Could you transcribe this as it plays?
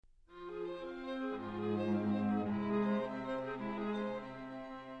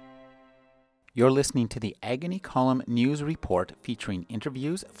You're listening to the Agony Column News Report featuring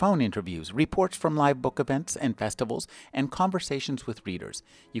interviews, phone interviews, reports from live book events and festivals, and conversations with readers.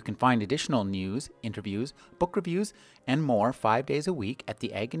 You can find additional news, interviews, book reviews, and more 5 days a week at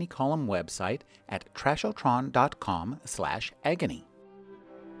the Agony Column website at trashotron.com/agony.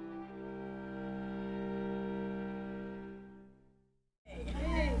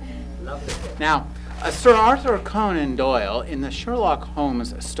 Now, Sir Arthur Conan Doyle, in the Sherlock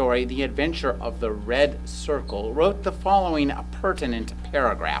Holmes story, The Adventure of the Red Circle, wrote the following pertinent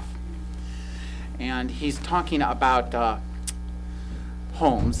paragraph. And he's talking about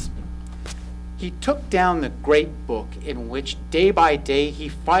Holmes. He took down the great book in which day by day he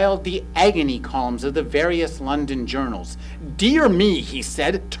filed the agony columns of the various London journals. "Dear me," he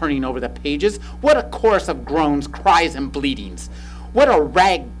said, turning over the pages, "what a chorus of groans, cries, and bleatings! What a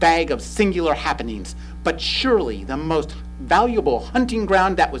rag bag of singular happenings! But surely the most valuable hunting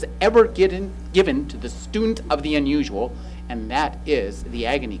ground that was ever given to the student of the unusual, and that is the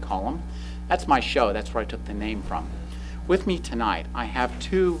agony column." That's my show. That's where I took the name from. With me tonight, I have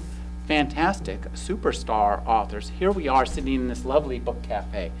two fantastic superstar authors. Here we are sitting in this lovely book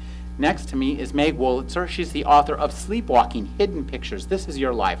cafe. Next to me is Meg Wolitzer. She's the author of Sleepwalking, Hidden Pictures, This Is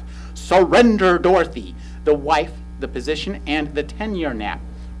Your Life, Surrender Dorothy, The Wife, The Position, and The 10-Year Nap.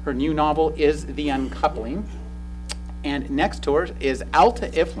 Her new novel is The Uncoupling. And next to her is Alta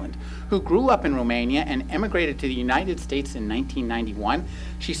Ifland, who grew up in Romania and emigrated to the United States in 1991.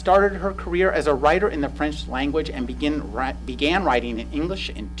 She started her career as a writer in the French language and began writing in English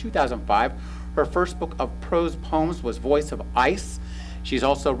in 2005. Her first book of prose poems was Voice of Ice. She's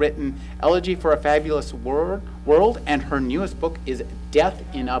also written Elegy for a Fabulous World, and her newest book is Death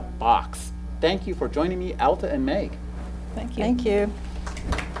in a Box. Thank you for joining me, Alta and Meg. Thank you. Thank you.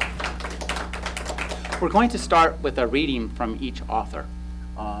 We're going to start with a reading from each author.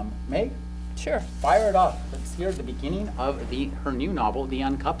 Meg? Sure. Fire it off. Let's hear the beginning of her new novel, The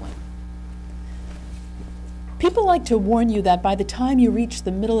Uncoupling. People like to warn you that by the time you reach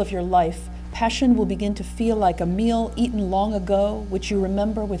the middle of your life, passion will begin to feel like a meal eaten long ago, which you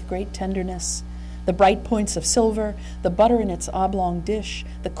remember with great tenderness. The bright points of silver, the butter in its oblong dish,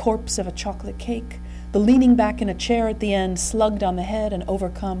 the corpse of a chocolate cake, the leaning back in a chair at the end, slugged on the head and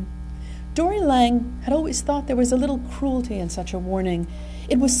overcome. Dory Lang had always thought there was a little cruelty in such a warning.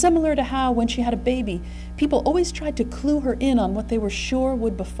 It was similar to how, when she had a baby, people always tried to clue her in on what they were sure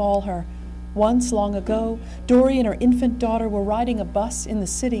would befall her. Once, long ago, Dory and her infant daughter were riding a bus in the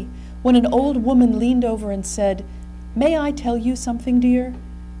city when an old woman leaned over and said, "May I tell you something, dear?"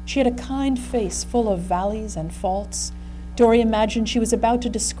 She had a kind face full of valleys and faults. Dory imagined she was about to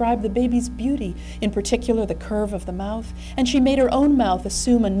describe the baby's beauty, in particular the curve of the mouth, and she made her own mouth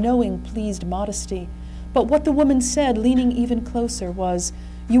assume a knowing, pleased modesty. But what the woman said, leaning even closer, was,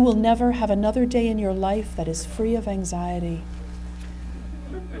 "You will never have another day in your life that is free of anxiety."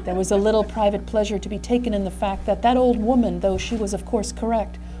 There was a little private pleasure to be taken in the fact that that old woman, though she was of course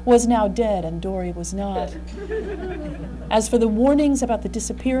correct, was now dead and Dory was not. As for the warnings about the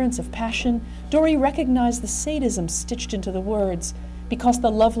disappearance of passion, Dory recognized the sadism stitched into the words. Because the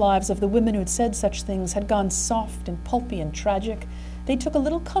love lives of the women who'd said such things had gone soft and pulpy and tragic, they took a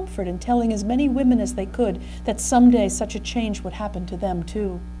little comfort in telling as many women as they could that someday such a change would happen to them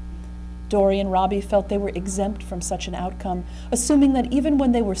too. Dory and Robbie felt they were exempt from such an outcome, assuming that even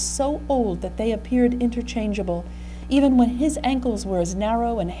when they were so old that they appeared interchangeable, even when his ankles were as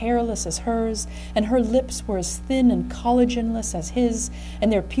narrow and hairless as hers, and her lips were as thin and collagenless as his,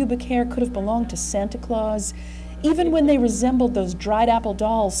 and their pubic hair could have belonged to Santa Claus, even when they resembled those dried apple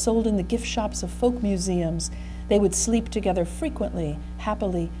dolls sold in the gift shops of folk museums, they would sleep together frequently,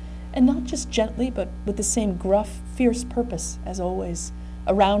 happily, and not just gently, but with the same gruff, fierce purpose as always.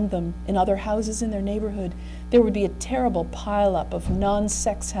 Around them, in other houses in their neighborhood, there would be a terrible pile-up of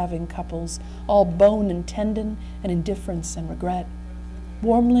non-sex-having couples, all bone and tendon and indifference and regret.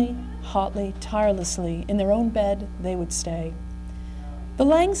 Warmly, hotly, tirelessly, in their own bed, they would stay. The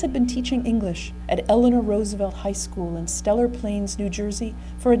Langs had been teaching English at Eleanor Roosevelt High School in Stellar Plains, New Jersey,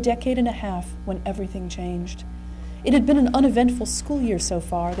 for a decade and a half when everything changed. It had been an uneventful school year so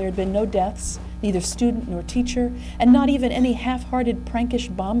far. There had been no deaths, neither student nor teacher, and not even any half-hearted prankish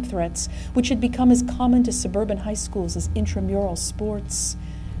bomb threats, which had become as common to suburban high schools as intramural sports.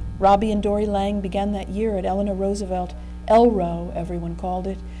 Robbie and Dory Lang began that year at Eleanor Roosevelt, Elro, everyone called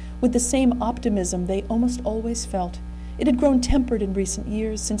it, with the same optimism they almost always felt. It had grown tempered in recent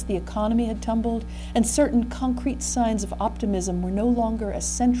years since the economy had tumbled, and certain concrete signs of optimism were no longer as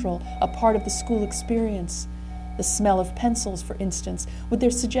central a part of the school experience. The smell of pencils, for instance, with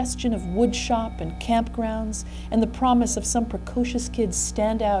their suggestion of wood shop and campgrounds, and the promise of some precocious kid's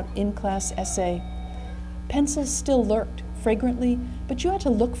standout in-class essay. Pencils still lurked, fragrantly, but you had to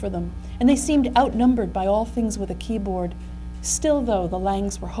look for them, and they seemed outnumbered by all things with a keyboard. Still, though, the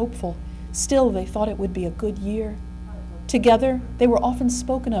Langs were hopeful. Still, they thought it would be a good year. Together, they were often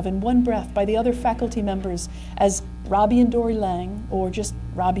spoken of in one breath by the other faculty members as Robbie and Dory Lang, or just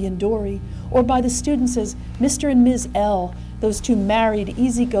Robbie and Dory, or by the students as Mr. and Ms. L., those two married,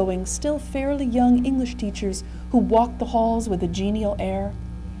 easygoing, still fairly young English teachers who walked the halls with a genial air.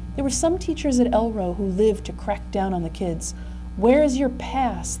 There were some teachers at Elrow who lived to crack down on the kids. "Where is your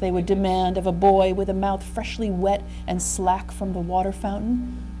pass?" they would demand of a boy with a mouth freshly wet and slack from the water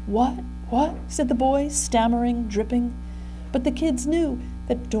fountain. What? Said the boy, stammering, dripping. But the kids knew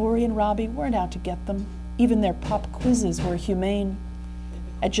that Dory and Robbie weren't out to get them. Even their pop quizzes were humane.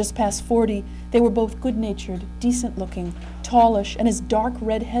 At just past 40, they were both good-natured, decent-looking, tallish, and as dark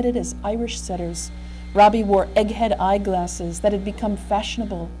red-headed as Irish setters. Robbie wore egghead eyeglasses that had become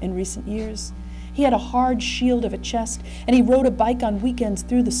fashionable in recent years. He had a hard shield of a chest, and he rode a bike on weekends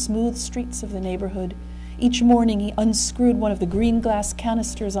through the smooth streets of the neighborhood. Each morning he unscrewed one of the green glass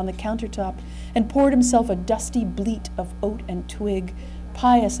canisters on the countertop and poured himself a dusty bleat of oat and twig,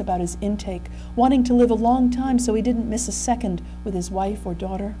 pious about his intake, wanting to live a long time so he didn't miss a second with his wife or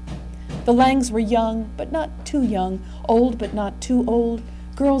daughter. The Langs were young, but not too young, old, but not too old.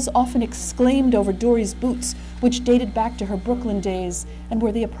 Girls often exclaimed over Dory's boots, which dated back to her Brooklyn days and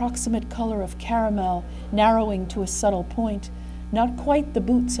were the approximate color of caramel, narrowing to a subtle point. Not quite the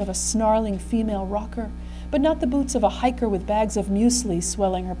boots of a snarling female rocker, but not the boots of a hiker with bags of muesli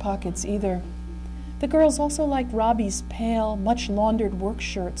swelling her pockets either. The girls also liked Robbie's pale, much-laundered work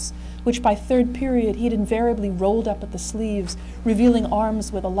shirts, which by third period he had invariably rolled up at the sleeves, revealing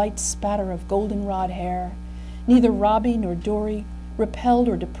arms with a light spatter of goldenrod hair. Neither Robbie nor Dory repelled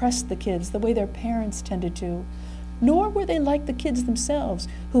or depressed the kids the way their parents tended to, nor were they like the kids themselves,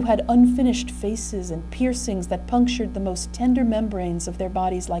 who had unfinished faces and piercings that punctured the most tender membranes of their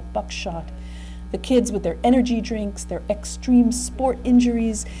bodies like buckshot. The kids with their energy drinks, their extreme sport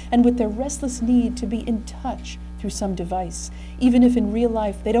injuries, and with their restless need to be in touch through some device, even if in real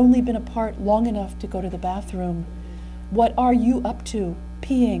life they'd only been apart long enough to go to the bathroom. What are you up to?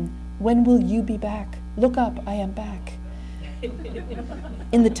 Peeing. When will you be back? Look up, I am back.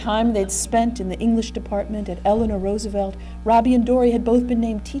 In the time they'd spent in the English department at Eleanor Roosevelt, Robbie and Dory had both been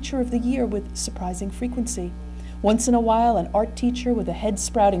named Teacher of the Year with surprising frequency. Once in a while, an art teacher with a head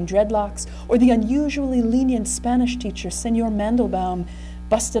sprouting dreadlocks, or the unusually lenient Spanish teacher, Senor Mandelbaum,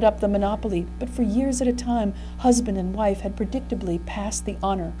 busted up the monopoly, but for years at a time, husband and wife had predictably passed the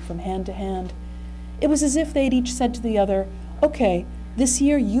honor from hand to hand. It was as if they'd each said to the other, "Okay, this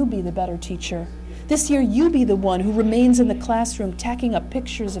year you be the better teacher. This year you be the one who remains in the classroom tacking up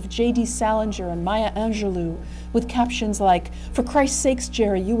pictures of J.D. Salinger and Maya Angelou with captions like, 'For Christ's sakes,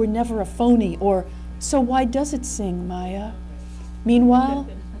 Jerry, you were never a phony,' or 'So why does it sing, Maya?' Meanwhile,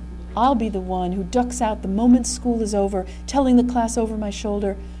 I'll be the one who ducks out the moment school is over, telling the class over my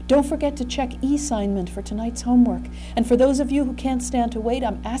shoulder, 'Don't forget to check e-assignment for tonight's homework. And for those of you who can't stand to wait,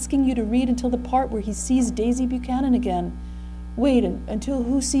 I'm asking you to read until the part where he sees Daisy Buchanan again.' Wait, until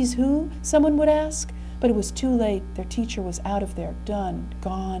who sees who? Someone would ask. But it was too late. Their teacher was out of there, done,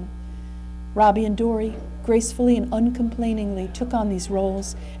 gone. Robbie and Dory gracefully and uncomplainingly took on these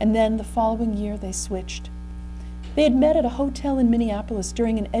roles, and then the following year they switched. They had met at a hotel in Minneapolis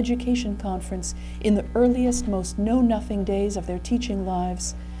during an education conference in the earliest, most know-nothing days of their teaching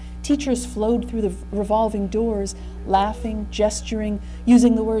lives. Teachers flowed through the revolving doors, laughing, gesturing,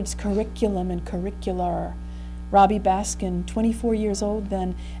 using the words curriculum and curricular. Robbie Baskin, 24 years old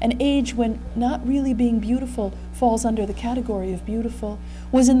then, an age when not really being beautiful falls under the category of beautiful,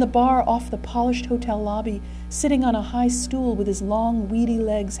 was in the bar off the polished hotel lobby, sitting on a high stool with his long, weedy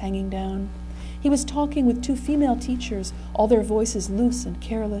legs hanging down. He was talking with two female teachers, all their voices loose and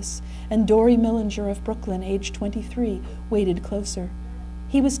careless, and Dory Millinger of Brooklyn, age 23, waited closer.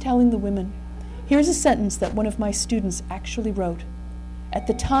 He was telling the women, "Here's a sentence that one of my students actually wrote. At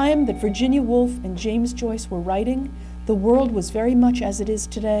the time that Virginia Woolf and James Joyce were writing, the world was very much as it is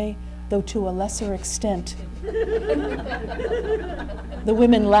today, though to a lesser extent." The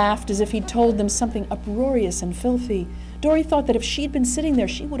women laughed as if he'd told them something uproarious and filthy. Dory thought that if she'd been sitting there,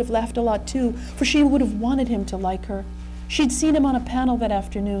 she would have laughed a lot too, for she would have wanted him to like her. She'd seen him on a panel that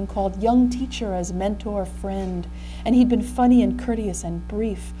afternoon called Young Teacher as Mentor Friend, and he'd been funny and courteous and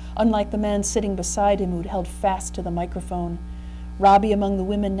brief, unlike the man sitting beside him who'd held fast to the microphone. Robbie among the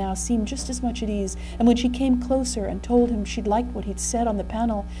women now seemed just as much at ease, and when she came closer and told him she'd liked what he'd said on the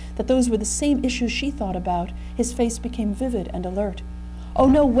panel, that those were the same issues she thought about, his face became vivid and alert. "Oh,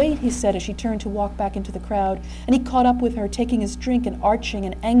 no, wait," he said as she turned to walk back into the crowd, and he caught up with her, taking his drink and arching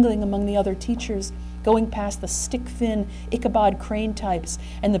and angling among the other teachers, going past the stick-thin Ichabod Crane types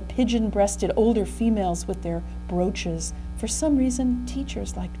and the pigeon-breasted older females with their brooches. For some reason,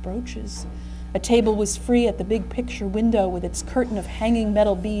 teachers liked brooches. A table was free at the big picture window with its curtain of hanging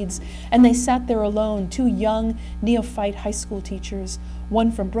metal beads, and they sat there alone, two young, neophyte high school teachers,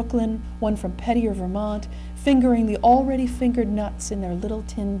 one from Brooklyn, one from Pettier, Vermont, fingering the already fingered nuts in their little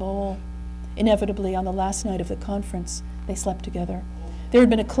tin bowl. Inevitably, on the last night of the conference, they slept together. There had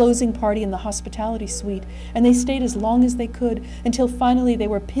been a closing party in the hospitality suite, and they stayed as long as they could until finally they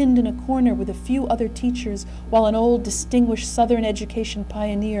were pinned in a corner with a few other teachers while an old, distinguished Southern education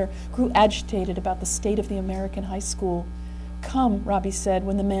pioneer grew agitated about the state of the American high school. "Come," Robbie said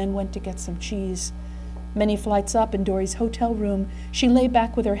when the man went to get some cheese. Many flights up in Dory's hotel room, she lay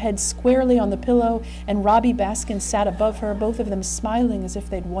back with her head squarely on the pillow, and Robbie Baskin sat above her, both of them smiling as if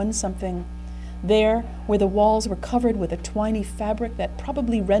they'd won something. There, where the walls were covered with a twiny fabric that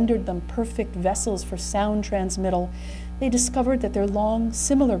probably rendered them perfect vessels for sound transmittal, they discovered that their long,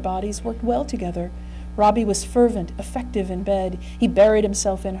 similar bodies worked well together. Robbie was fervent, effective in bed. He buried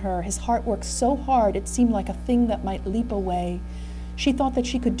himself in her. His heart worked so hard it seemed like a thing that might leap away. She thought that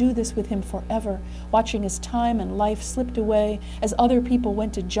she could do this with him forever, watching as time and life slipped away, as other people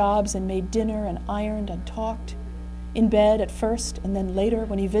went to jobs and made dinner and ironed and talked. In bed at first, and then later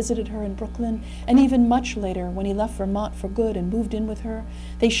when he visited her in Brooklyn, and even much later when he left Vermont for good and moved in with her,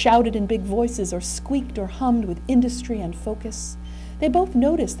 they shouted in big voices or squeaked or hummed with industry and focus. They both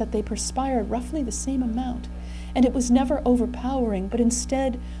noticed that they perspired roughly the same amount, and it was never overpowering, but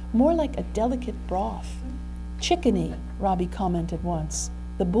instead more like a delicate broth. "Chickeny," Robbie commented once,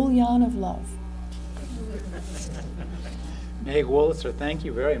 "the bouillon of love." Meg Wolitzer, thank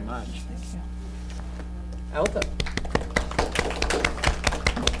you very much. Thank you. Alta.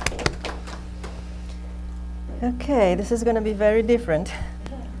 Okay, this is going to be very different.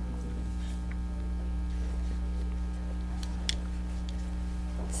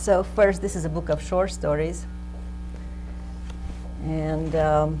 So first, this is a book of short stories. And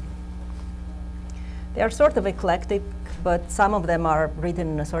they are sort of eclectic, but some of them are written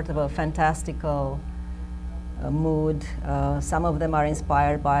in a sort of a fantastical mood. Some of them are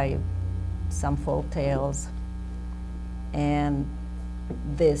inspired by some folk tales. And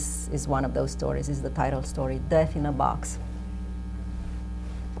this is one of those stories. This is the title story, Death in a Box.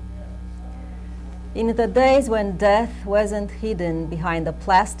 In the days when death wasn't hidden behind a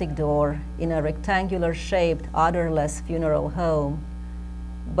plastic door in a rectangular-shaped, odorless funeral home,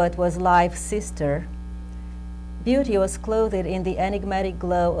 but was life's sister, beauty was clothed in the enigmatic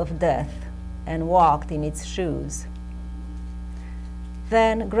glow of death and walked in its shoes.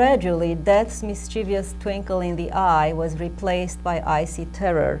 Then, gradually, death's mischievous twinkle in the eye was replaced by icy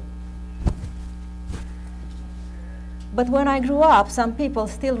terror. But when I grew up, some people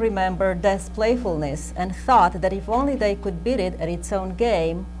still remember death's playfulness and thought that if only they could beat it at its own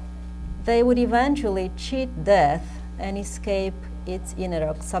game, they would eventually cheat death and escape its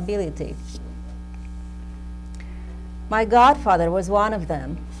inexorability. My godfather was one of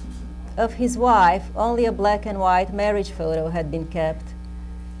them. Of his wife, only a black and white marriage photo had been kept,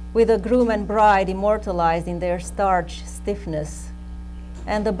 with the groom and bride immortalized in their starch stiffness,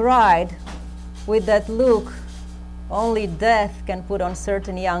 and the bride with that look only death can put on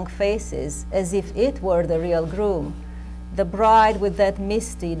certain young faces, as if it were the real groom, the bride with that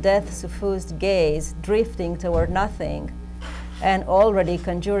misty, death-suffused gaze drifting toward nothing and already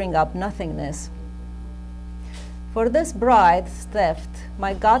conjuring up nothingness. For this bride's theft,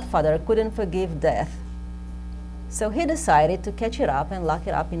 my godfather couldn't forgive death. So he decided to catch it and lock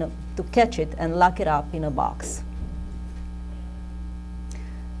it up in a box.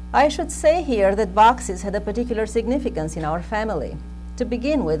 I should say here that boxes had a particular significance in our family. To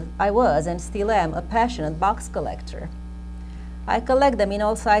begin with, I was and still am a passionate box collector. I collect them in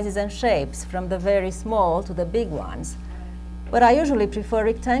all sizes and shapes, from the very small to the big ones, but I usually prefer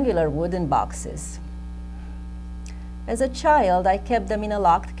rectangular wooden boxes. As a child, I kept them in a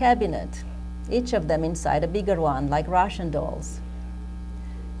locked cabinet, each of them inside a bigger one, like Russian dolls.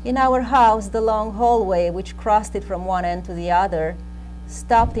 In our house, the long hallway, which crossed it from one end to the other,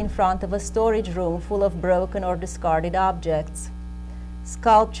 stopped in front of a storage room full of broken or discarded objects.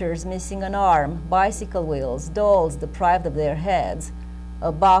 Sculptures missing an arm, bicycle wheels, dolls deprived of their heads,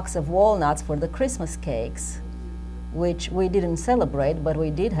 a box of walnuts for the Christmas cakes, which we didn't celebrate, but we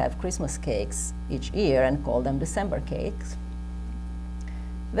did have Christmas cakes each year and called them December cakes.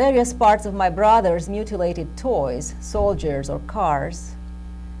 various parts of my brother's mutilated toys, soldiers or cars,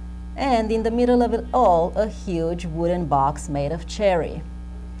 and in the middle of it all, a huge wooden box made of cherry,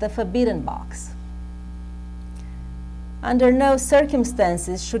 the forbidden box. Under no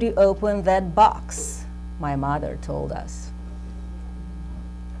circumstances should you open that box, my mother told us.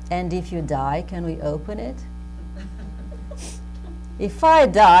 And if you die, can we open it? If I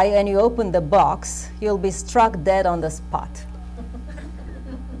die and you open the box, you'll be struck dead on the spot.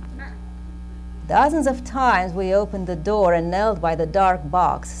 Dozens of times we opened the door and knelt by the dark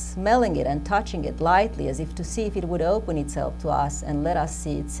box, smelling it and touching it lightly as if to see if it would open itself to us and let us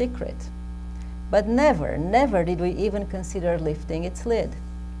see its secret. But never, never did we even consider lifting its lid.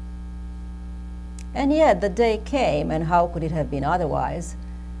 And yet the day came, and how could it have been otherwise,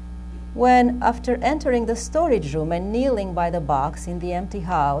 when, after entering the storage room and kneeling by the box in the empty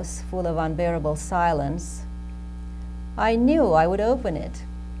house full of unbearable silence, I knew I would open it.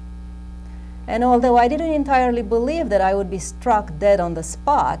 And although I didn't entirely believe that I would be struck dead on the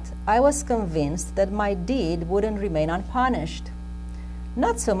spot, I was convinced that my deed wouldn't remain unpunished,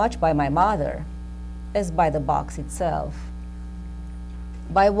 not so much by my mother as by the box itself,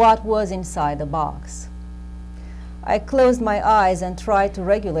 by what was inside the box. I closed my eyes and tried to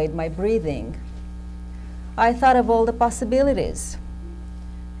regulate my breathing. I thought of all the possibilities: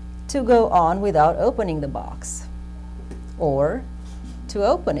 to go on without opening the box, or to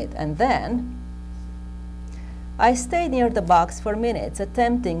open it, and then I stayed near the box for minutes,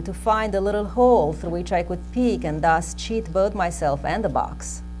 attempting to find a little hole through which I could peek and thus cheat both myself and the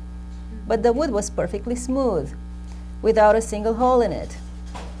box. But the wood was perfectly smooth, without a single hole in it.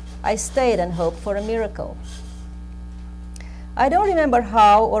 I stayed and hoped for a miracle. I don't remember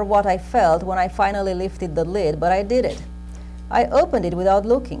how or what I felt when I finally lifted the lid, but I did it. I opened it without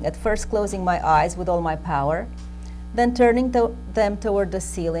looking, at first closing my eyes with all my power, then turning them toward the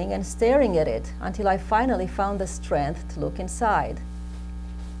ceiling and staring at it until I finally found the strength to look inside.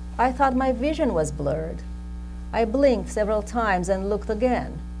 I thought my vision was blurred. I blinked several times and looked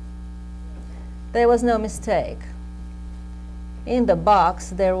again. There was no mistake. In the box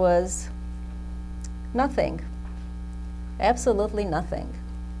there was nothing. Absolutely nothing.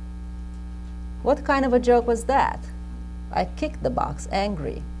 What kind of a joke was that? I kicked the box,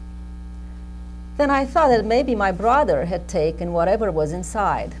 angry. Then I thought that maybe my brother had taken whatever was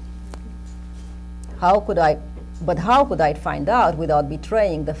inside. How could I find out without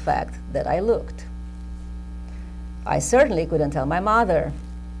betraying the fact that I looked? I certainly couldn't tell my mother.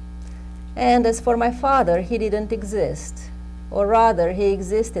 And as for my father, he didn't exist, or rather, he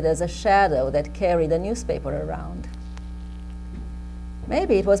existed as a shadow that carried a newspaper around.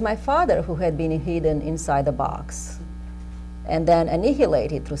 Maybe it was my father who had been hidden inside the box and then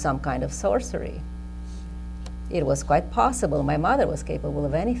annihilated through some kind of sorcery. It was quite possible my mother was capable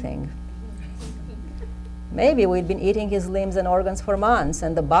of anything. Maybe we'd been eating his limbs and organs for months,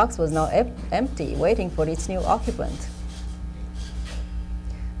 and the box was now empty, waiting for its new occupant.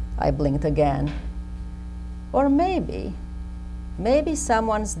 I blinked again. Or maybe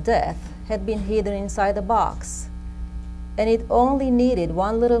someone's death had been hidden inside the box, and it only needed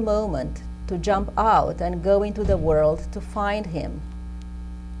one little moment to jump out and go into the world to find him.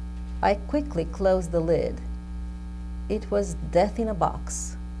 I quickly closed the lid. It was death in a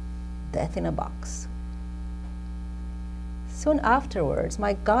box. Death in a box. Soon afterwards,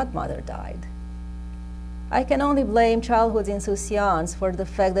 my godmother died. I can only blame childhood's insouciance for the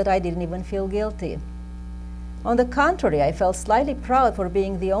fact that I didn't even feel guilty. On the contrary, I felt slightly proud for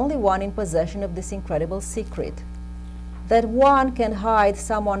being the only one in possession of this incredible secret, that one can hide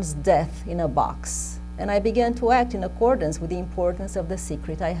someone's death in a box, and I began to act in accordance with the importance of the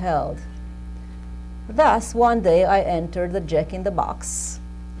secret I held. Thus, one day I entered the Jack in the Box,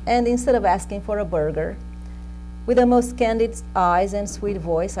 and instead of asking for a burger, with the most candid eyes and sweet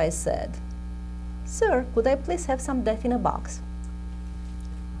voice, I said, "Sir, could I please have some death in a box?"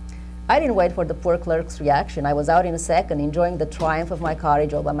 I didn't wait for the poor clerk's reaction. I was out in a second, enjoying the triumph of my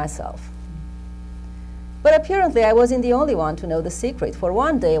courage all by myself. But apparently I wasn't the only one to know the secret, for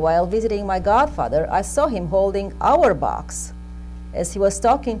one day while visiting my godfather, I saw him holding our box as he was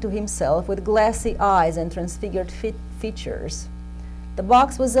talking to himself with glassy eyes and transfigured features. The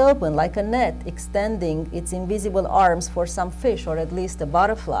box was open like a net, extending its invisible arms for some fish or at least a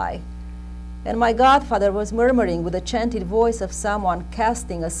butterfly. And my godfather was murmuring with the chanted voice of someone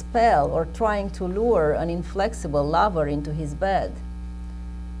casting a spell or trying to lure an inflexible lover into his bed.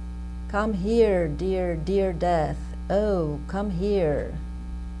 "Come here, dear, dear death. Oh, come here.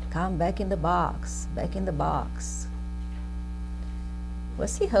 Come back in the box, back in the box."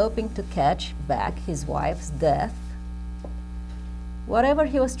 Was he hoping to catch back his wife's death? Whatever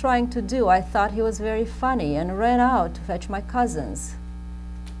he was trying to do, I thought he was very funny and ran out to fetch my cousins.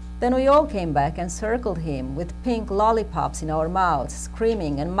 Then we all came back and circled him with pink lollipops in our mouths,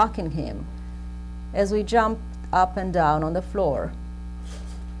 screaming and mocking him as we jumped up and down on the floor.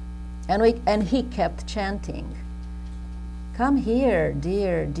 And he kept chanting, "Come here,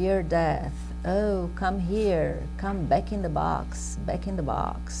 dear, dear death. Oh, come here, come back in the box, back in the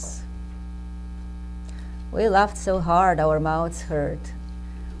box." We laughed so hard our mouths hurt.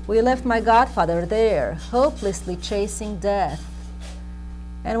 We left my godfather there, hopelessly chasing death.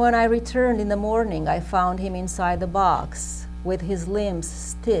 And when I returned in the morning, I found him inside the box, with his limbs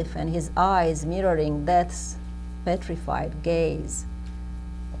stiff and his eyes mirroring death's petrified gaze.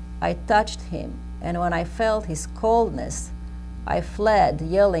 I touched him, and when I felt his coldness, I fled,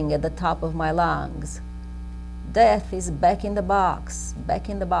 yelling at the top of my lungs, "Death is back in the box, back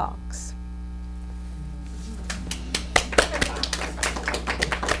in the box."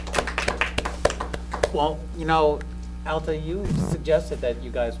 Well, Alta, you suggested that you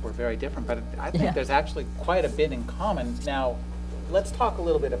guys were very different, but I think there's actually quite a bit in common. Now, let's talk a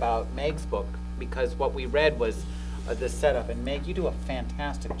little bit about Meg's book, because what we read was the setup. And Meg, you do a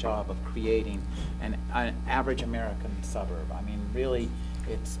fantastic job of creating an average American suburb. I mean, really,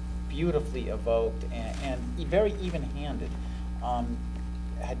 it's beautifully evoked and very even-handed.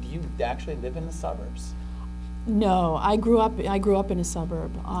 Do you actually live in the suburbs? No, I grew up in a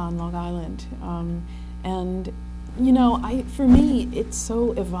suburb on Long Island, and for me, it's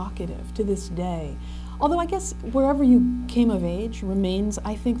so evocative to this day. Although I guess wherever you came of age remains,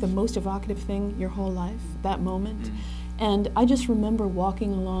 I think, the most evocative thing your whole life, that moment. And I just remember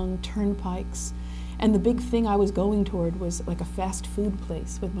walking along turnpikes, and the big thing I was going toward was like a fast food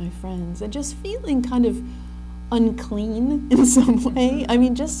place with my friends, and just feeling kind of unclean in some way. I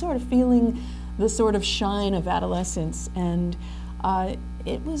mean, just sort of feeling the sort of shine of adolescence. And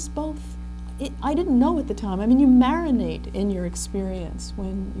it was both. I didn't know at the time. I mean, you marinate in your experience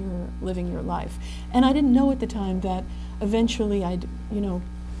when you're living your life. And I didn't know at the time that eventually I'd,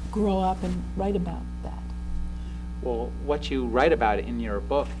 grow up and write about that. Well, what you write about in your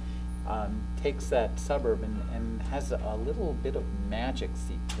book takes that suburb and has a little bit of magic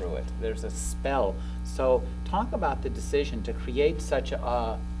seep through it. There's a spell. So talk about the decision to create such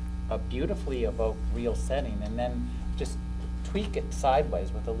a beautifully evoked real setting and then just tweak it sideways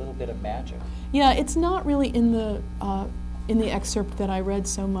with a little bit of magic. Yeah, it's not really in the excerpt that I read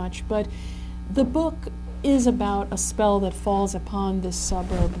so much, but the book is about a spell that falls upon this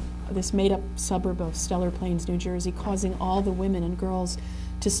suburb, this made-up suburb of Stellar Plains, New Jersey, causing all the women and girls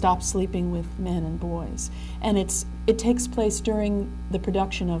to stop sleeping with men and boys. And it takes place during the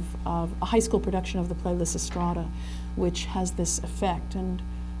production of a high school production of the play Lysistrata, which has this effect. And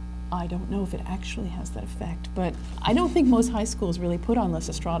I don't know if it actually has that effect, but I don't think most high schools really put on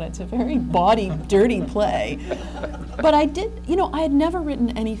Lysistrata. It's a very bawdy, dirty play. But I had never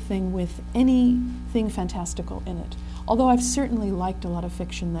written anything with anything fantastical in it, although I've certainly liked a lot of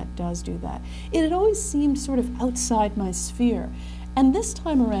fiction that does do that. It had always seemed sort of outside my sphere. And this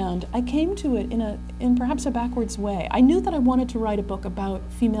time around, I came to it in perhaps a backwards way. I knew that I wanted to write a book about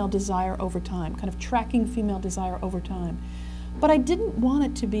female desire over time, kind of tracking female desire over time. But I didn't want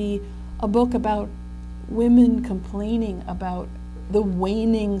it to be a book about women complaining about the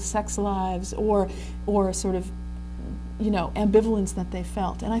waning sex lives or sort of, ambivalence that they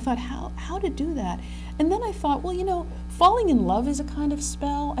felt. And I thought, how to do that? And then I thought, well, falling in love is a kind of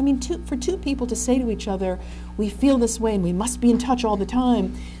spell. I mean, for two people to say to each other, we feel this way and we must be in touch all the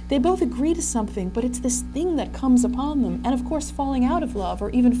time, they both agree to something, but it's this thing that comes upon them. And of course, falling out of love, or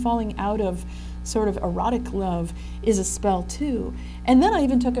even falling out of sort of erotic love, is a spell too. And then I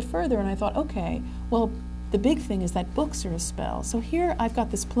even took it further and I thought, okay, well, the big thing is that books are a spell. So here I've got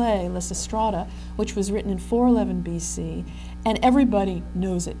this play, Lysistrata, which was written in 411 BC, and everybody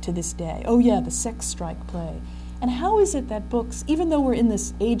knows it to this day. Oh yeah, the sex strike play. And how is it that books, even though we're in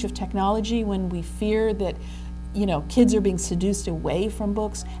this age of technology when we fear that kids are being seduced away from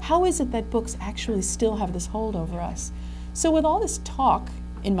books, how is it that books actually still have this hold over us? So with all this talk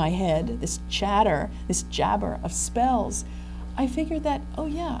in my head, this chatter, this jabber of spells, I figured that, oh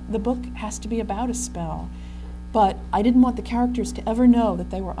yeah, the book has to be about a spell. But I didn't want the characters to ever know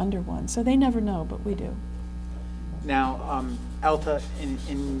that they were under one, so they never know, but we do. Now, Alta,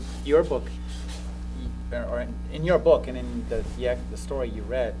 in your book, or in your book and in the story you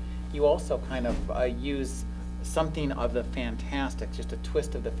read, you also kind of use something of the fantastic, just a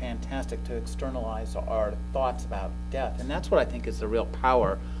twist of the fantastic, to externalize our thoughts about death. And that's what I think is the real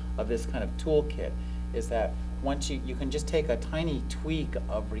power of this kind of toolkit, is that once you can just take a tiny tweak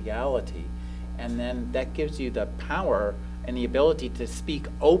of reality and then that gives you the power and the ability to speak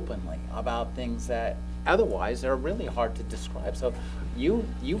openly about things that otherwise are really hard to describe. So you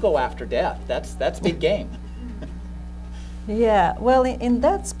go after death. That's big game. Yeah, well, in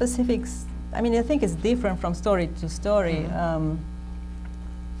that specific, I mean, I think it's different from story to story.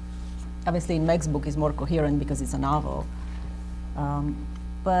 Obviously, Meg's book is more coherent because it's a novel.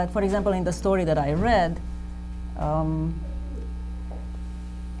 But for example, in the story that I read,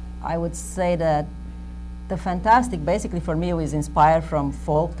 I would say that the fantastic, basically for me, was inspired from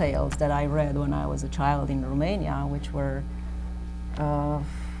folk tales that I read when I was a child in Romania, which were,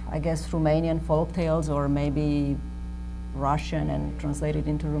 I guess, Romanian folk tales, or maybe Russian and translated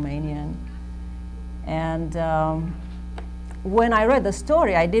into Romanian. And when I read the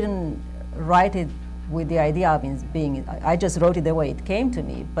story, I didn't write it with the idea of it being, I just wrote it the way it came to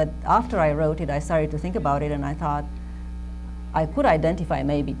me. But after I wrote it, I started to think about it, and I thought I could identify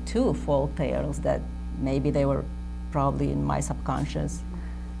maybe 2 folk tales that maybe they were probably in my subconscious.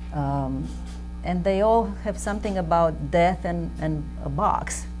 And they all have something about death and a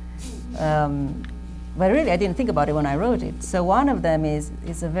box. But really, I didn't think about it when I wrote it. So one of them is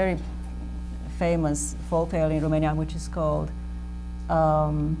a very famous folk tale in Romania, which is called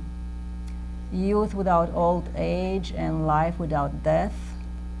Youth Without Old Age and Life Without Death.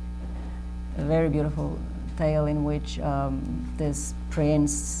 A very beautiful tale in which this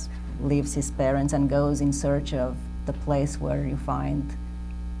prince leaves his parents and goes in search of the place where you find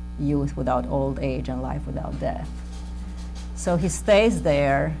youth without old age and life without death. So he stays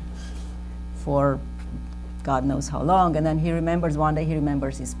there for God knows how long, and then one day he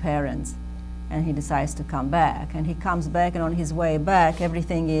remembers his parents, and he decides to come back. And he comes back, and on his way back,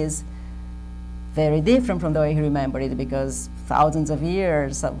 everything is very different from the way he remembered it, because thousands of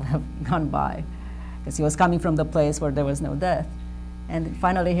years have gone by, because he was coming from the place where there was no death. And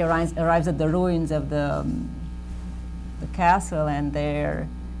finally he arrives at the ruins of the castle, and there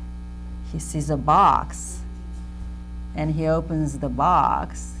he sees a box, and he opens the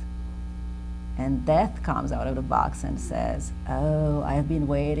box, and death comes out of the box and says, "Oh, I've been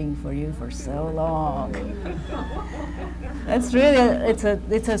waiting for you for so long." That's really it's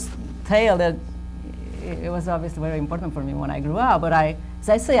a tale that it was obviously very important for me when I grew up. But as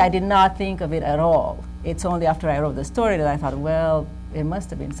I say, I did not think of it at all. It's only after I wrote the story that I thought, well, it must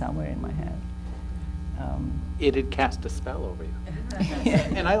have been somewhere in my head. It had cast a spell over you.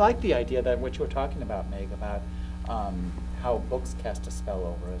 And I like the idea that what you were talking about, Meg, about how books cast a spell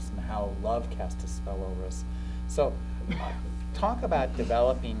over us and how love casts a spell over us. So talk about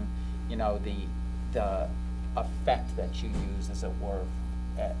developing, the effect that you use, as it were,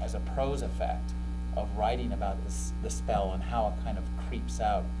 as a prose effect of writing about the spell and how it kind of creeps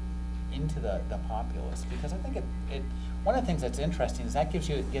out into the populace. Because I think it one of the things that's interesting is that gives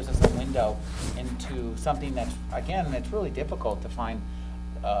us a window into something that's, again, it's really difficult to find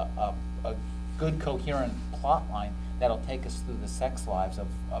a good coherent plot line that'll take us through the sex lives of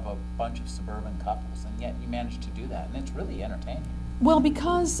a bunch of suburban couples, and yet you managed to do that, and it's really entertaining. Well,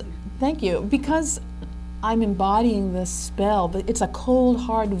 thank you, because I'm embodying this spell, but it's a cold,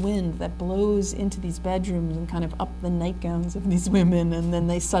 hard wind that blows into these bedrooms and kind of up the nightgowns of these women, and then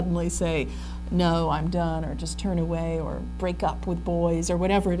they suddenly say, "No, I'm done," or just turn away, or break up with boys, or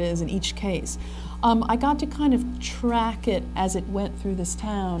whatever it is in each case. I got to kind of track it as it went through this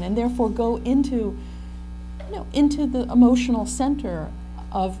town, and therefore go into the emotional center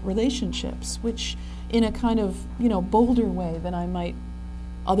of relationships, which in a kind of, bolder way than I might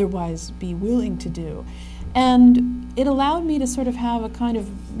otherwise be willing to do. And it allowed me to sort of have a kind of,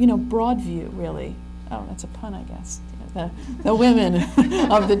 broad view, really. Oh, that's a pun, I guess. The women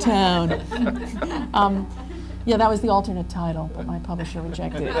of the town. Yeah, that was the alternate title, but my publisher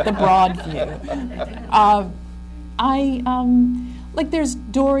rejected it. The broad view. There's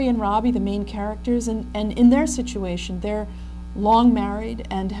Dory and Robbie, the main characters, and in their situation, they're long married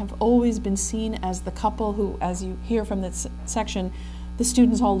and have always been seen as the couple who, as you hear from this section, the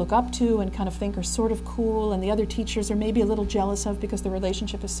students all look up to and kind of think are sort of cool, and the other teachers are maybe a little jealous of because the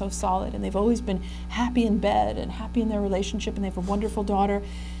relationship is so solid, and they've always been happy in bed and happy in their relationship, and they have a wonderful daughter.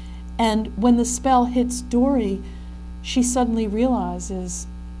 And when the spell hits Dory, she suddenly realizes,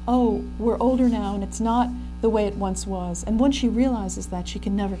 oh, we're older now, and it's not the way it once was. And when she realizes that, she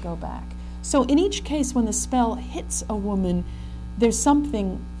can never go back. So in each case, when the spell hits a woman, there's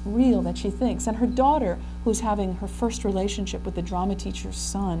something real that she thinks. And her daughter, who's having her first relationship with the drama teacher's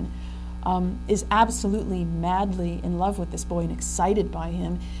son, is absolutely madly in love with this boy and excited by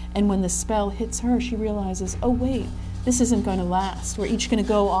him. And when the spell hits her, she realizes, oh wait, this isn't going to last. We're each going to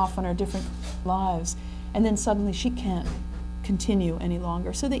go off on our different lives. And then suddenly she can't continue any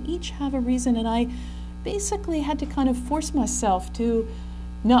longer. So they each have a reason, and I basically had to kind of force myself to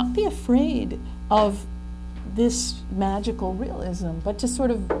not be afraid of this magical realism, but to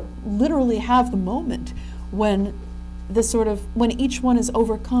sort of literally have the moment when when each one is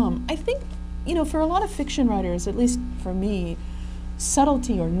overcome. I think, for a lot of fiction writers, at least for me,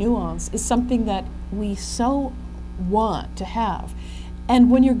 subtlety or nuance is something that we so want to have.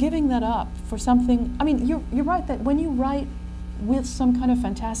 And when you're giving that up for something, you're right that when you write with some kind of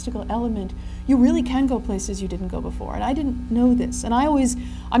fantastical element, you really can go places you didn't go before. And I didn't know this. And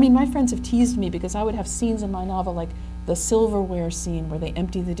my friends have teased me because I would have scenes in my novel like the silverware scene where they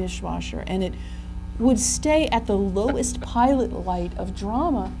empty the dishwasher, and it would stay at the lowest pilot light of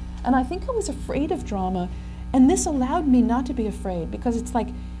drama. And I think I was afraid of drama. And this allowed me not to be afraid, because it's like,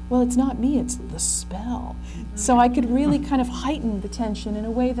 well, it's not me, it's the spell. So I could really kind of heighten the tension in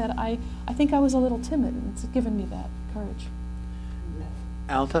a way that I think I was a little timid, and it's given me that courage.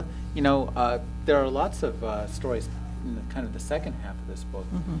 Alta, there are lots of stories in the kind of the second half of this book,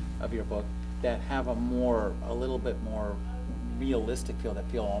 of your book, that have a little bit more realistic feel, that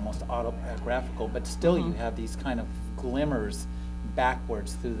feel almost autobiographical, but still you have these kind of glimmers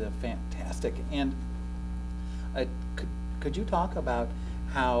backwards through the fantastic. And could you talk about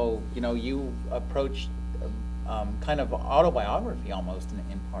how you approach kind of autobiography almost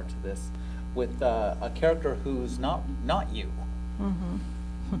in parts of this, with a character who's not you?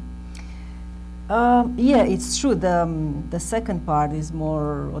 Yeah, it's true. The second part is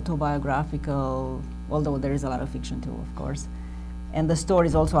more autobiographical, although there is a lot of fiction too, of course. And the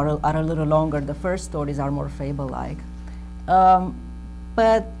stories also are a little longer. The first stories are more fable-like.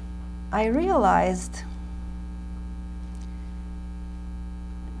 But I realized,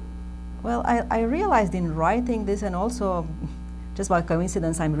 I realized in writing this, and also just by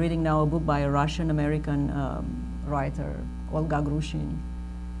coincidence, I'm reading now a book by a Russian-American writer, Olga Grushin.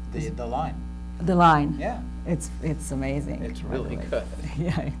 The Line. The Line. Yeah. It's amazing. It's really good.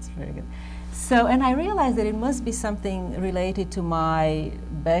 Yeah, it's very good. So, and I realized that it must be something related to my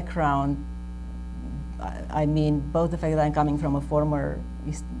background. I mean, both the fact that I'm coming from a former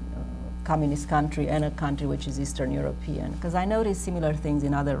communist country and a country which is Eastern European, because I noticed similar things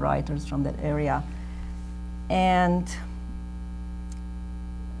in other writers from that area. And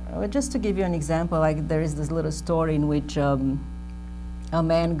just to give you an example, like there is this little story in which a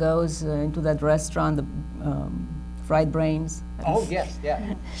man goes into that restaurant, the Fried Brains. Oh, yes,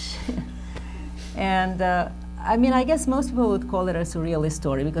 yeah. And I guess most people would call it a surrealist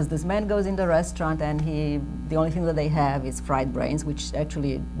story, because this man goes in the restaurant and the only thing that they have is fried brains, which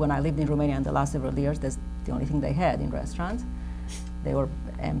actually, when I lived in Romania in the last several years, that's the only thing they had in restaurants. They were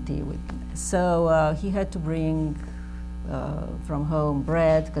empty. So he had to bring from home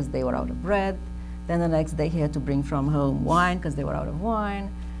bread, because they were out of bread. Then the next day he had to bring from home wine, because they were out of wine,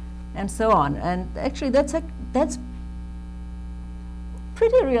 and so on. And actually that's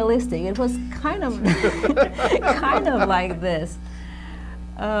pretty realistic. It was kind of kind of like this.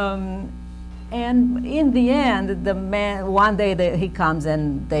 And in the end, the man, one day he comes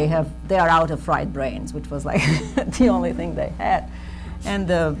and they are out of fried brains, which was like the only thing they had. And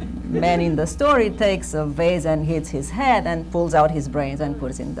the man in the story takes a vase and hits his head and pulls out his brains and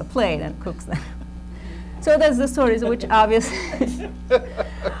puts in the plate and cooks them. So that's the story, which obviously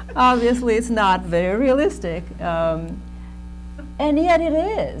it's not very realistic. And yet it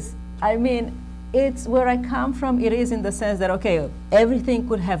is. I mean, it's where I come from. It is in the sense that, okay, everything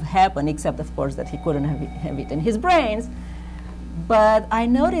could have happened, except, of course, that he couldn't have eaten his brains. But I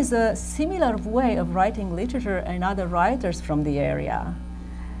noticed a similar way of writing literature in other writers from the area.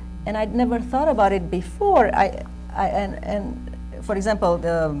 And I'd never thought about it before. And for example,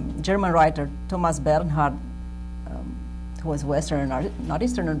 the German writer Thomas Bernhard, who was Westerner, not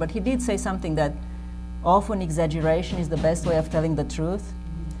Easterner, but he did say something that often exaggeration is the best way of telling the truth.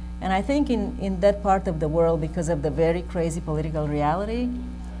 And I think in that part of the world, because of the very crazy political reality,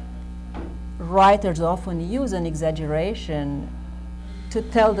 writers often use an exaggeration to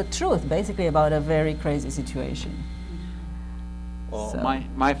tell the truth, basically, about a very crazy situation. Well,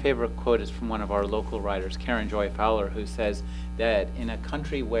 my favorite quote is from one of our local writers, Karen Joy Fowler, who says that in a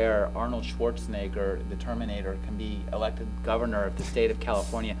country where Arnold Schwarzenegger, the Terminator, can be elected governor of the state of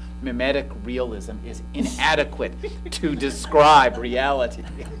California, mimetic realism is inadequate to describe reality.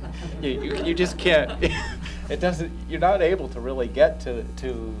 You just can't. It doesn't. You're not able to really get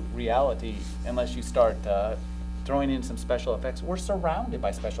to reality unless you start throwing in some special effects. We're surrounded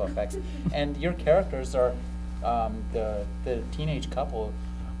by special effects, and your characters are. The teenage couple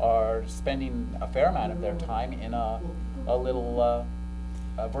are spending a fair amount of their time in a little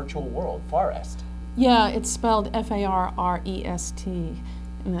virtual world, Forest. Yeah, it's spelled Farrest,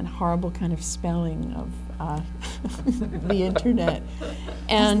 and that horrible kind of spelling of the internet.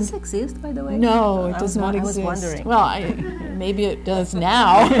 And does this exist, by the way? no, it does not I exist. was wondering. Well, maybe it does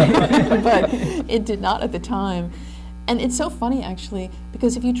now, but it did not at the time. And it's so funny, actually,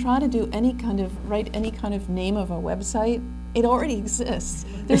 because if you try to do write any kind of name of a website, it already exists.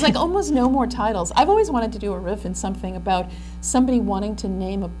 There's like almost no more titles. I've always wanted to do a riff in something about somebody wanting to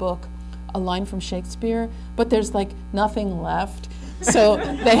name a book a line from Shakespeare, but there's like nothing left. So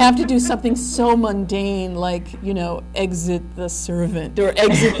they have to do something so mundane, like, exit the servant or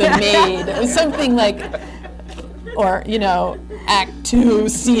exit the maid or something like, or, Act 2,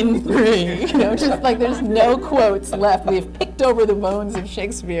 Scene 3, just like there's no quotes left. We've picked over the bones of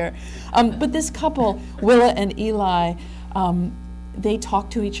Shakespeare. But this couple, Willa and Eli, they talk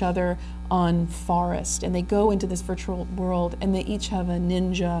to each other on Forest, and they go into this virtual world, and they each have a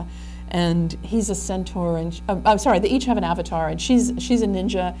ninja, and he's a centaur, and they each have an avatar, and she's a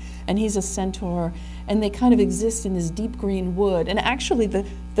ninja, and he's a centaur, and they kind of exist in this deep green wood. And actually, the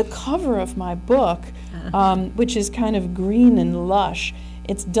cover of my book, which is kind of green and lush,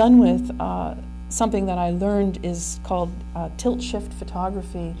 it's done with something that I learned is called tilt shift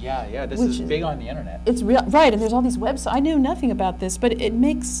photography. Yeah, this is big on the internet. It's real, right? And there's all these websites. I knew nothing about this, but it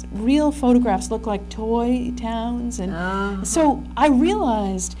makes real photographs look like toy towns, and so I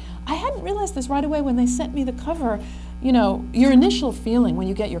hadn't realized this right away when they sent me the cover. Your initial feeling when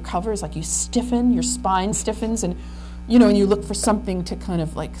you get your cover is like you stiffen, your spine stiffens, and and you look for something to kind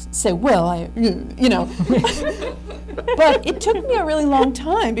of like say, well, But it took me a really long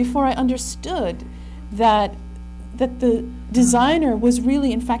time before I understood that the designer was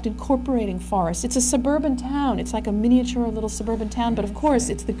really, in fact, incorporating Forest. It's a suburban town. It's like a miniature little suburban town, but of course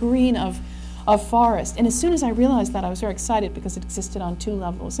it's the green of Forest. And as soon as I realized that, I was very excited because it existed on 2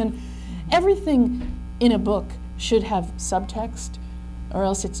 levels. And everything in a book should have subtext, or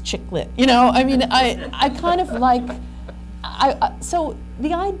else it's chick lit. I kind of like. So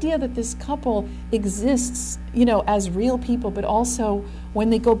the idea that this couple exists, as real people, but also when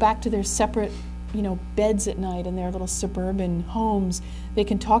they go back to their separate, beds at night in their little suburban homes, they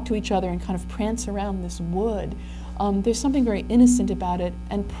can talk to each other and kind of prance around this wood. There's something very innocent about it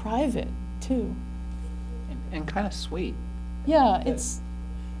and private too. And kind of sweet. Yeah, it's.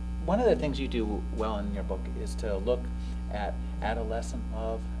 One of the things you do well in your book is to look at adolescent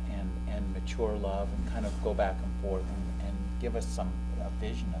love and mature love and kind of go back and forth and give us some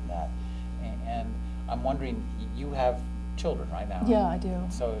vision of that. And I'm wondering, you have children right now. Yeah, I do.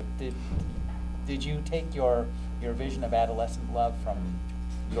 So did you take your vision of adolescent love from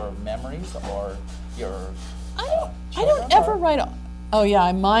your memories or your I don't ever write. Oh yeah,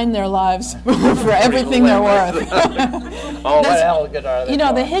 I mine their lives for everything they're worth. What the hell good are they?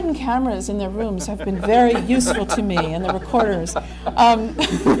 The hidden cameras in their rooms have been very useful to me, and the recorders. No,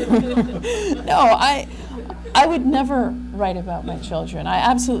 I would never write about my children. I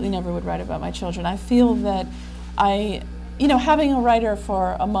absolutely never would write about my children. I feel that having a writer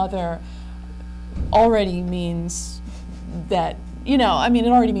for a mother already means that, it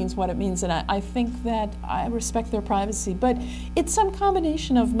already means what it means, and I think that I respect their privacy. But it's some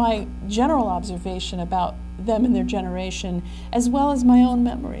combination of my general observation about them and their generation, as well as my own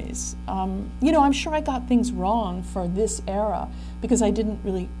memories. I'm sure I got things wrong for this era, because I didn't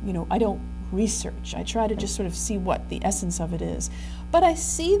really, I don't research. I try to just sort of see what the essence of it is. But I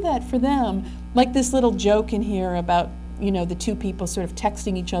see that for them, like this little joke in here about, the 2 people sort of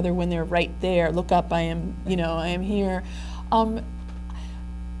texting each other when they're right there, look up, I am here.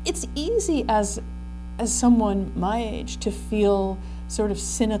 It's easy as someone my age to feel sort of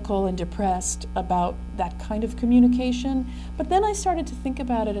cynical and depressed about that kind of communication. But then I started to think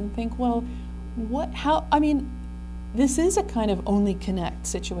about it and think, well, this is a kind of only connect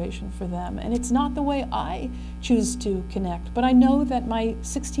situation for them, and it's not the way I choose to connect. But I know that my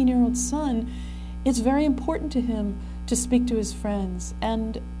 16-year-old son, it's very important to him to speak to his friends,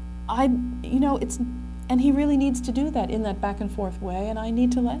 and and he really needs to do that in that back and forth way, and I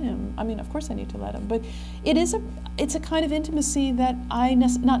need to let him. Of course I need to let him, but it's a kind of intimacy that I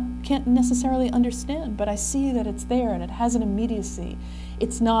can't necessarily understand, but I see that it's there, and it has an immediacy.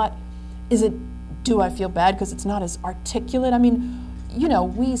 It's not, do I feel bad because it's not as articulate?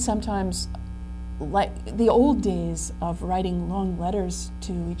 We sometimes, like the old days of writing long letters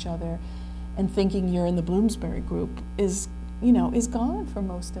to each other and thinking you're in the Bloomsbury group is gone for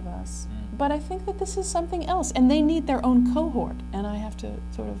most of us. But I think that this is something else, and they need their own cohort, and I have to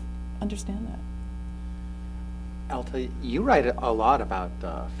sort of understand that. Alta, you write a lot about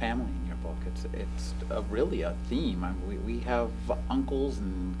family in your book. book. It's really a theme. I mean, we have uncles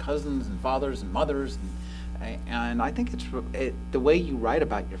and cousins and fathers and mothers, and I think the way you write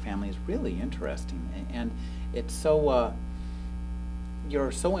about your family is really interesting, and it's so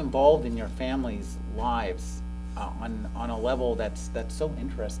you're so involved in your family's lives on a level that's so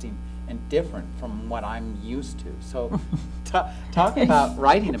interesting and different from what I'm used to. So talk about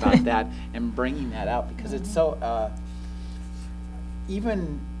writing about that and bringing that out, because it's so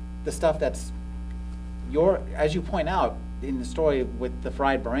even the stuff that's as you point out in the story with the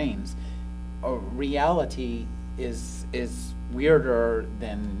fried brains, reality is weirder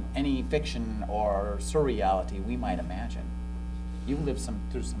than any fiction or surreality we might imagine. You lived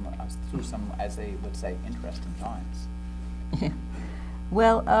through some, as they would say, interesting times. Yeah.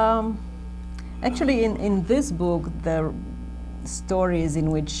 Well, actually, in this book, the stories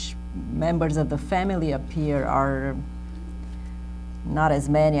in which members of the family appear are not as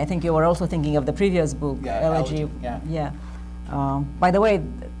many. I think you were also thinking of the previous book, Elegy. Yeah. By the way,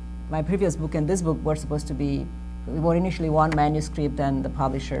 my previous book and this book were initially one manuscript, and the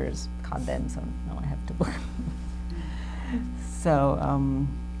publishers cut them, so now I have two books. So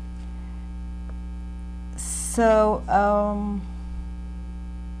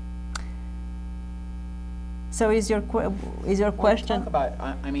is your question? Talk about,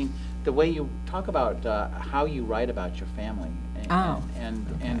 I mean, the way you talk about how you write about your family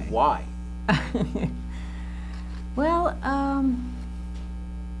and why. Well,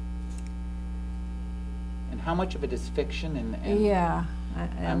 and how much of it is fiction and yeah.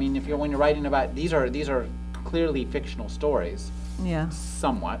 I mean, when you're writing about these are clearly fictional stories. Yeah.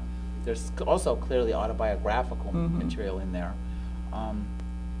 Somewhat. There's also clearly autobiographical material in there. How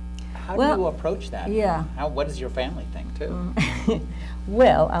do you approach that? Yeah. What does your family think too?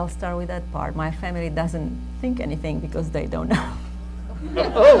 Well, I'll start with that part. My family doesn't think anything because they don't know.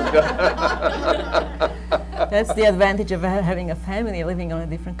 That's the advantage of having a family living on a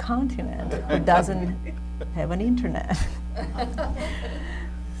different continent who doesn't have an internet.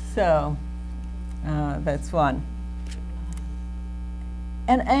 So that's one.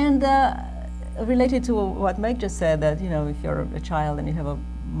 And related to what Meg just said, that if you're a child and you have a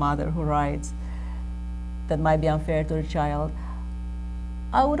mother who writes, that might be unfair to the child.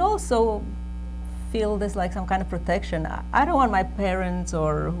 I would also feel there's like some kind of protection. I don't want my parents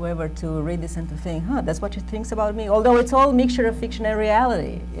or whoever to read this and to think, that's what she thinks about me. Although it's all mixture of fiction and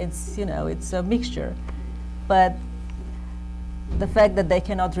reality. It's it's a mixture. But the fact that they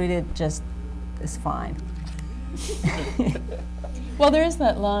cannot read it just is fine. Well, there is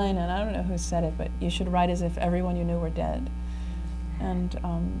that line, and I don't know who said it, but you should write as if everyone you knew were dead. And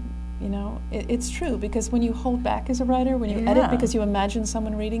it's true, because when you hold back as a writer, when you edit because you imagine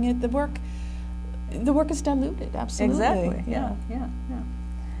someone reading it, the work is diluted. Absolutely. Exactly. Yeah.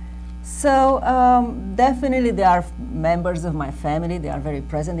 So definitely there are members of my family. They are very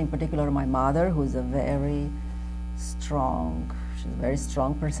present. In particular, my mother, who's a very strong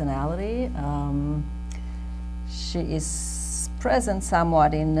personality. She is present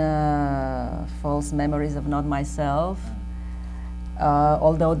somewhat in False Memories of Not Myself.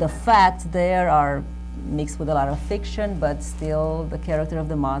 Although the facts there are mixed with a lot of fiction, but still the character of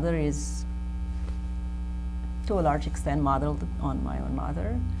the mother is to a large extent modeled on my own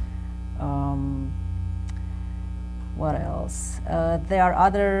mother. What else? There are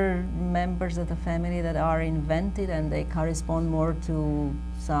other members of the family that are invented, and they correspond more to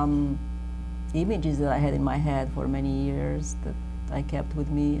some images that I had in my head for many years that I kept with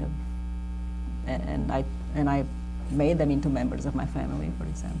me, and I made them into members of my family, for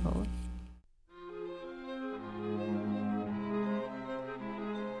example.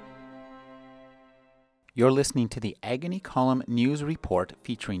 You're listening to the Agony Column News Report,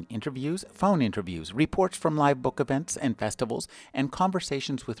 featuring interviews, phone interviews, reports from live book events and festivals, and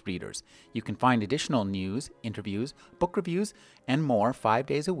conversations with readers. You can find additional news, interviews, book reviews, and more 5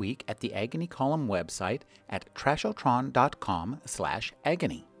 days a week at the Agony Column website at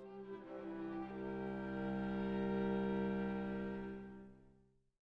trashotron.com/agony.